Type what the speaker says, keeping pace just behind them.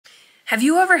Have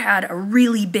you ever had a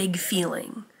really big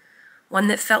feeling? One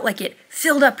that felt like it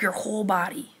filled up your whole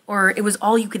body, or it was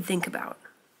all you could think about?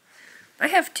 I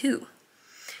have too.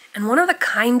 And one of the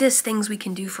kindest things we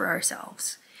can do for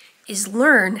ourselves is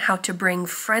learn how to bring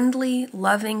friendly,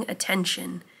 loving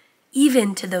attention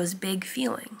even to those big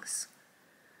feelings.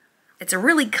 It's a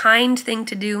really kind thing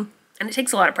to do, and it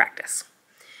takes a lot of practice.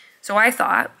 So I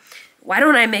thought, why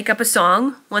don't I make up a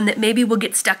song, one that maybe will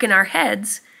get stuck in our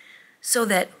heads, so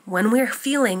that when we're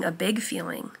feeling a big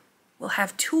feeling, we'll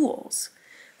have tools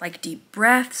like deep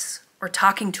breaths or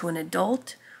talking to an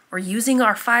adult or using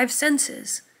our 5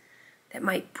 senses that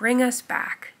might bring us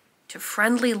back to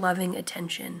friendly, loving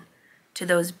attention to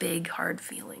those big, hard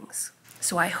feelings.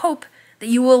 So I hope that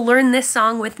you will learn this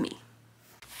song with me.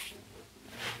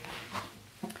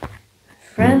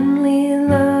 Friendly,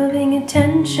 loving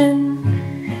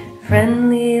attention,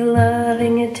 friendly,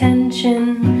 loving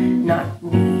attention, not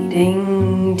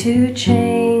needing to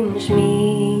change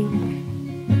me,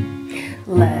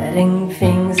 letting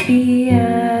things be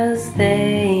as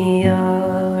they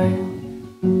are.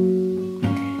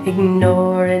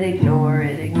 Ignore it, ignore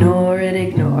it, ignore it,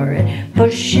 ignore it,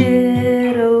 push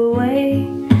it away.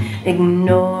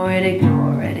 Ignore it,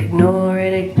 ignore it, ignore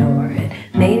it, ignore it,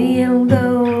 maybe it'll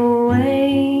go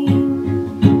away.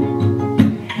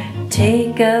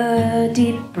 Take a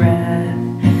deep breath,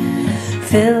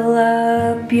 fill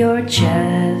up your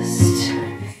chest,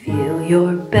 feel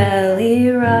your belly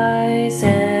rise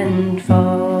and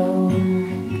fall.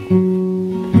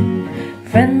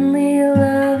 Friendly,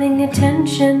 loving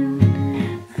attention,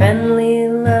 friendly,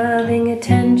 loving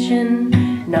attention,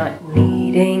 not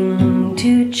needing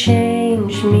to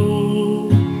change me,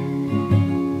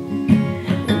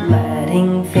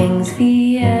 letting things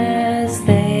be as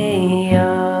they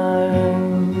are.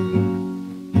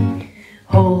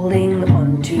 Holding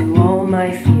on to all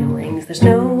my feelings, there's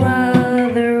no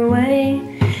other way.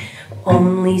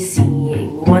 Only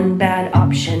seeing one bad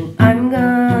option, I'm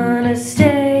gonna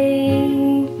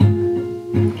stay.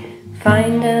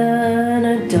 Find an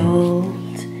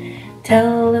adult,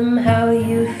 tell them how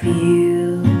you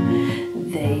feel.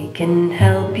 They can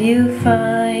help you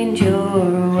find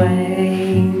your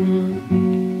way.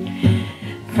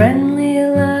 Friendly,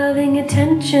 loving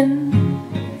attention,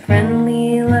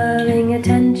 friendly, loving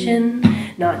attention,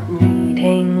 not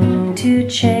needing to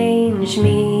change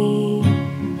me,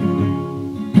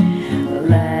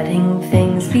 letting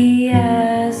things be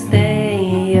as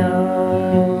they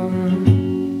are.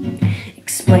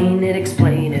 Explain it,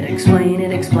 explain it, explain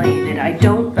it, explain it, I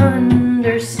don't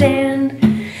understand.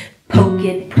 Poke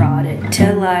it, prod it,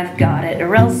 till I've got it,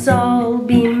 or else I'll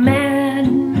be mad.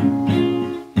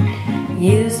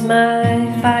 Use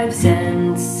my 5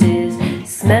 senses,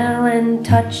 smell and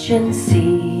touch and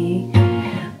see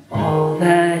all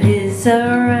that is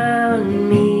around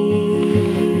me.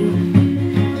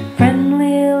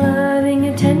 Friendly, loving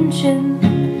attention,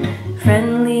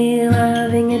 friendly,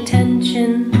 loving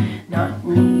attention, not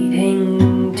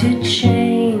needing to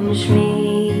change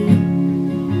me,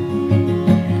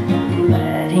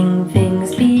 letting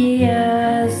things be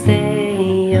as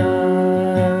they are.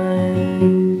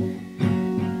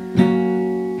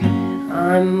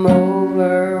 I'm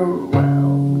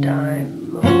overwhelmed,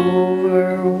 I'm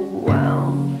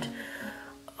overwhelmed.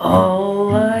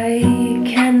 All I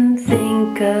can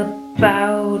think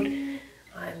about,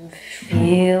 I'm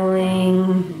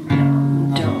feeling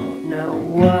numb, don't know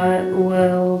what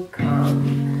will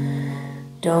come,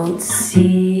 don't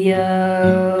see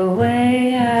a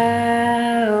way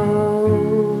out.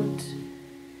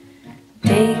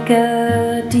 Take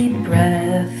a deep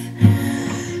breath,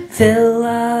 fill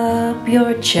up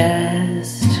your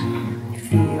chest,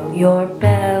 feel your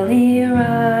belly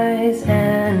rise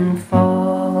and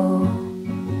fall.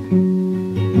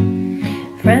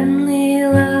 Friendly,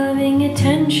 loving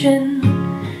attention,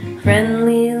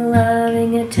 friendly,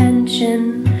 loving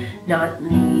attention, not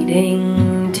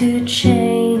needing to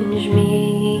change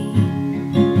me.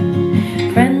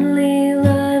 Friendly,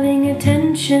 loving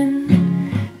attention,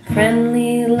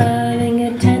 friendly, loving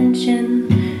attention,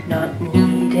 not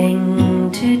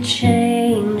needing to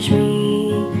change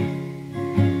me,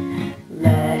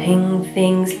 letting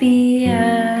things be